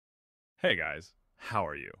Hey guys, how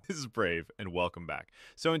are you? This is Brave and welcome back.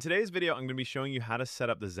 So in today's video, I'm going to be showing you how to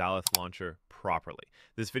set up the Zalith launcher properly.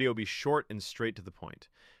 This video will be short and straight to the point.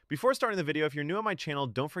 Before starting the video, if you're new on my channel,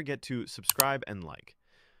 don't forget to subscribe and like.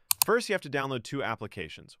 First, you have to download two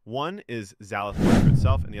applications. One is Zalith launcher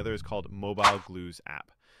itself and the other is called MOBILEGLUES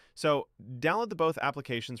app. So download the both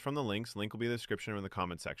applications from the links. Link will be in the description or in the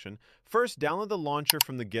comment section. First, download the launcher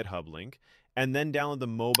from the GitHub link and then download the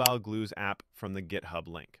MOBILEGLUES app from the GitHub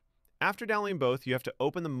link. After downloading both, you have to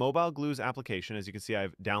open the MOBILEGLUES application. As you can see,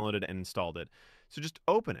 I've downloaded and installed it. So just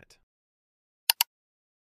open it.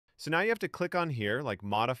 So now you have to click on here, like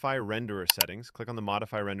Modify Renderer Settings. Click on the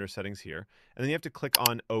Modify Renderer Settings here. And then you have to click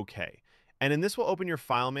on OK. And then this will open your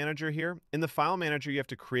file manager here. In the file manager, you have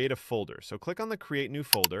to create a folder. So click on the Create New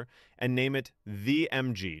Folder and name it the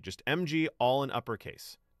MG. Just MG, all in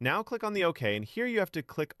uppercase. Now click on the OK, and here you have to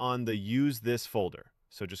click on the Use This folder.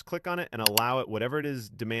 So just click on it and allow it, whatever it is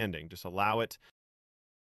demanding, just allow it.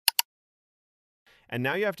 And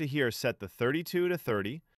now you have to here set the 32 to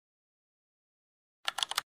 30.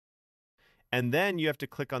 And then you have to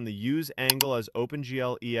click on the Use Angle as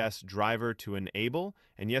OpenGL ES driver to enable.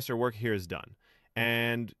 And yes, our work here is done.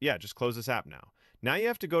 And yeah, just close this app now. Now you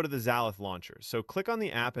have to go to the Zalith launcher. So click on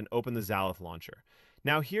the app and open the Zalith launcher.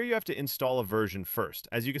 Now here you have to install a version first.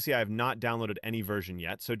 As you can see, I have not downloaded any version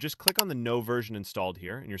yet. So just click on the No Version Installed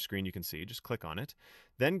here. In your screen you can see, just click on it.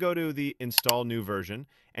 Then go to the Install New Version.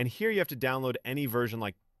 And here you have to download any version,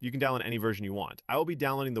 like you can download any version you want. I will be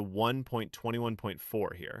downloading the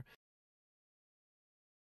 1.21.4 here.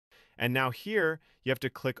 And now here you have to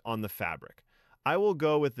click on the fabric. I will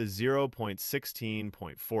go with the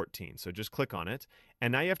 0.16.14. So just click on it.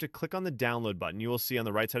 And now you have to click on the download button. You will see on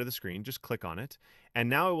the right side of the screen, just click on it. And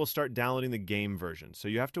now it will start downloading the game version. So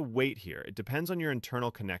you have to wait here. It depends on your internal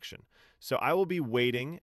connection. So I will be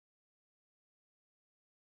waiting.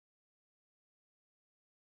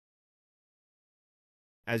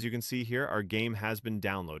 As you can see here, our game has been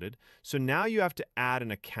downloaded. So now you have to add an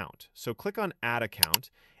account. So click on Add Account.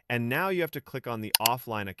 And now you have to click on the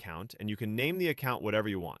offline account, and you can name the account whatever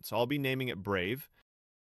you want. So I'll be naming it Brave.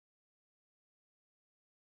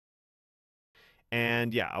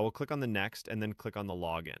 And yeah, I will click on the next and then click on the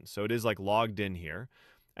login. So it is like logged in here.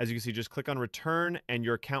 As you can see, just click on return and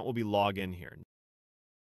your account will be logged in here.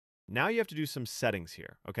 Now you have to do some settings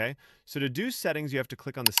here, okay? So to do settings, you have to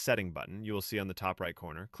click on the setting button. You will see on the top right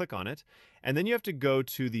corner. Click on it. And then you have to go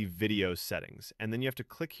to the video settings. And then you have to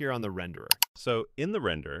click here on the renderer. So in the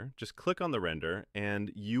renderer, just click on the render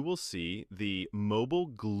and you will see the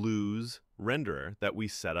MOBILEGLUES renderer that we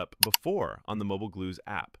set up before on the MOBILEGLUES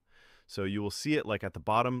app. So you will see it like at the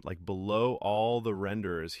bottom, like below all the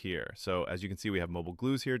renderers here. So as you can see, we have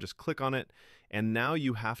MOBILEGLUES here. Just click on it. And now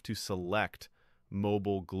you have to select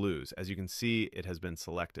MOBILEGLUES. As you can see, it has been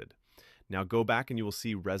selected. Now go back and you will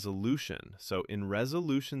see resolution. So in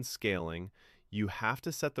resolution scaling, you have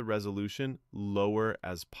to set the resolution lower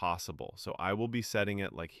as possible. So I will be setting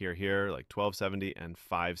it like here, like 1270 and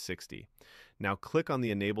 560. Now click on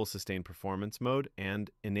the Enable Sustained Performance mode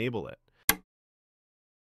and enable it. So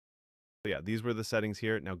yeah, these were the settings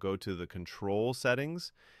here. Now go to the control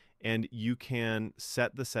settings and you can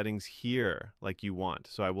set the settings here like you want.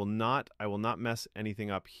 So I will not mess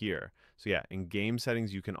anything up here. So yeah, in game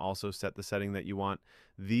settings, you can also set the setting that you want.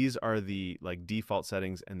 These are the like default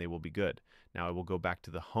settings and they will be good. Now I will go back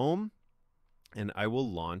to the home and I will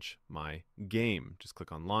launch my game. Just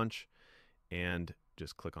click on launch and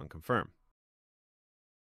just click on confirm.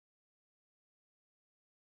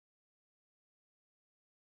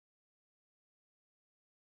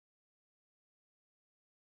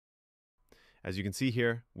 As you can see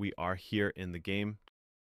here, we are here in the game.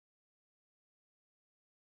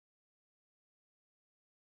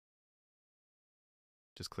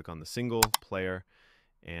 Just click on the single player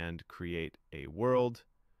and create a world.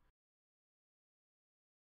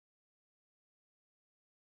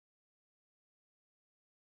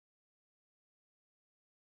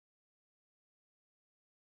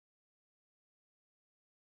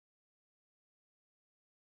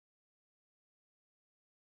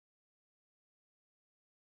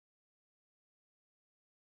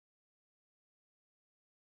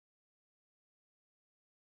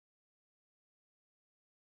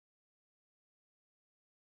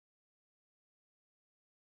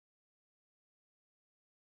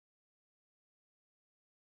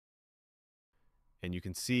 And you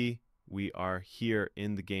can see we are here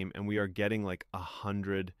in the game and we are getting like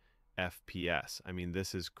 100 FPS. I mean,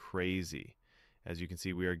 this is crazy. As you can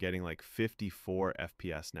see, we are getting like 54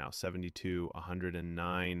 FPS now, 72,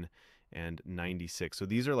 109, and 96. So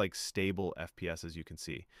these are like stable FPS, as you can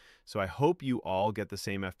see. So I hope you all get the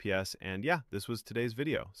same FPS. And yeah, this was today's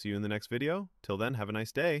video. See you in the next video. Till then, have a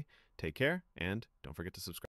nice day. Take care, and don't forget to subscribe.